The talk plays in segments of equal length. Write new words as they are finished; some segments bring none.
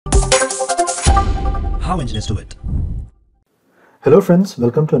how engineers do it. Hello friends,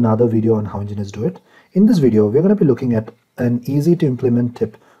 welcome to another video on how engineers do it. In this video, we're going to be looking at an easy to implement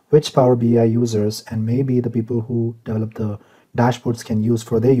tip which Power BI users and maybe the people who develop the dashboards can use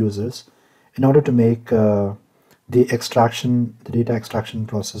for their users in order to make the data extraction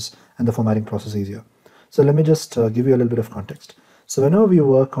process and the formatting process easier. So let me just give you a little bit of context. So whenever we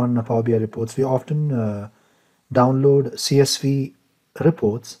work on Power BI reports, we often download CSV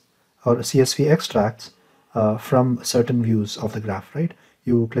reports or CSV extracts from certain views of the graph, right?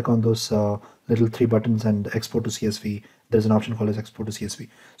 You click on those little three buttons and export to CSV. There's an option called as export to CSV.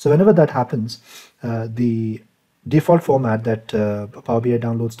 So whenever that happens, the default format that Power BI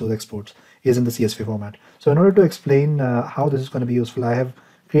downloads those exports is in the CSV format. So in order to explain how this is going to be useful, I have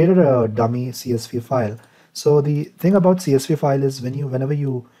created a dummy CSV file. So the thing about CSV file is whenever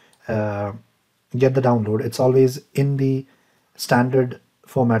you get the download, it's always in the standard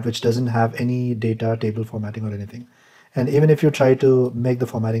format, which doesn't have any data table formatting or anything. And even if you try to make the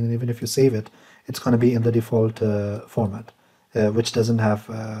formatting, and even if you save it, it's going to be in the default format, which doesn't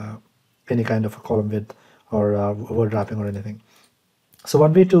have any kind of a column width or word wrapping or anything. So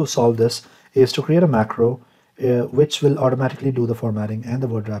one way to solve this is to create a macro which will automatically do the formatting and the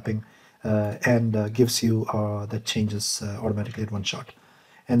word wrapping and gives you the changes automatically at one shot.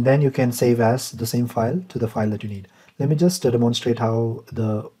 And then you can save as the same file to the file that you need. Let me just demonstrate how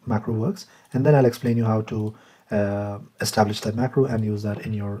the macro works, and then I'll explain you how to establish that macro and use that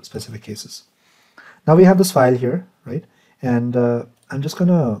in your specific cases. Now we have this file here, right? And I'm just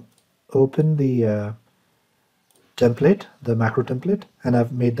gonna open the template, the macro template, and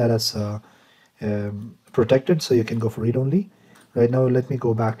I've made that as protected, so you can go for read only. Right now, let me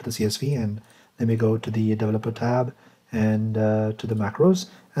go back to the CSV and let me go to the developer tab and to the macros,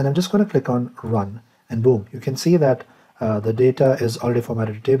 and I'm just going to click on run, and boom, you can see that the data is already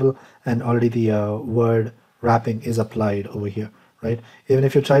formatted to table and already the word wrapping is applied over here, right? Even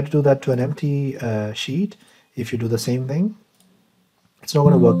if you try to do that to an empty sheet, if you do the same thing, it's not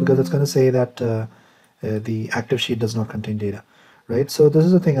going to work because it's going to say that the active sheet does not contain data, right? So this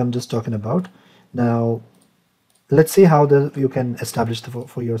is the thing I'm just talking about. Now let's see how you can establish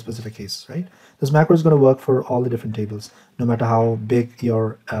for your specific case, right? This macro is going to work for all the different tables, no matter how big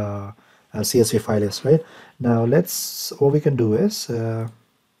your CSV file is, right? Now what we can do is,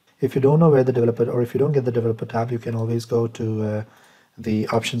 if you don't know where the developer, or if you don't get the developer tab, you can always go to the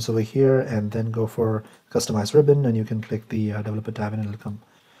options over here and then go for customize ribbon, and you can click the developer tab and it'll come.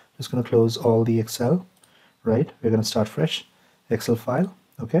 Just going to close all the Excel, right? We're going to start fresh Excel file,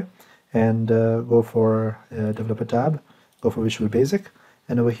 okay? And go for developer tab, go for Visual Basic,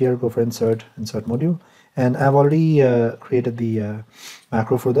 and over here go for insert module. And I've already created the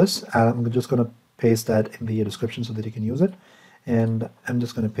macro for this. I'm just going to paste that in the description so that you can use it. And I'm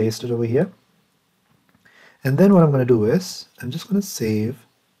just going to paste it over here. And then what I'm going to do is I'm just going to save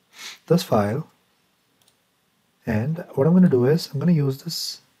this file. And what I'm going to do is I'm going to use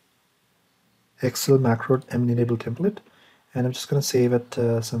this Excel macro enable template. And I'm just going to save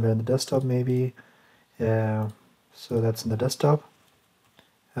it somewhere in the desktop maybe. So that's in the desktop.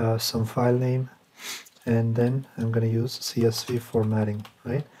 Some file name. And then I'm going to use CSV formatting,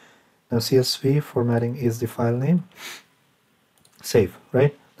 right? Now CSV formatting is the file name. Save,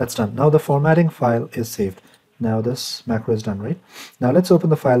 right? That's done. Now the formatting file is saved. Now this macro is done, right? Now let's open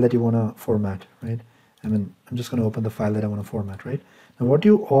the file that you want to format, right? I'm just going to open the file that I want to format, right? Now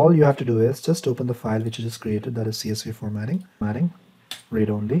all you have to do is just open the file which you just created, that is CSV formatting, read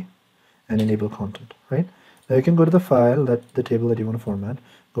only, and enable content, right? Now you can go to the file, the table that you want to format,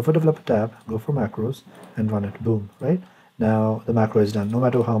 go for developer tab, go for macros, and run it, boom, right? Now the macro is done, no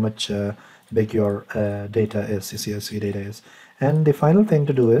matter how much big your data is, CSV data is. And the final thing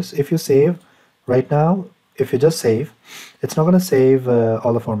to do is, if you save right now, if you just save, it's not going to save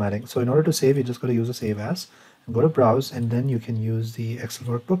all the formatting. So in order to save, you just got to use a save as, and go to browse, and then you can use the Excel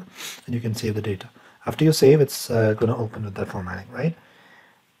workbook and you can save the data. After you save, it's going to open with that formatting, right?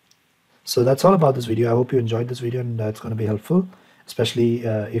 So that's all about this video. I hope you enjoyed this video and it's going to be helpful, especially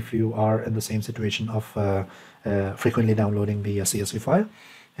if you are in the same situation of frequently downloading the CSV file.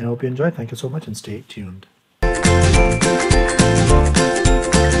 And I hope you enjoyed. Thank you so much and stay tuned.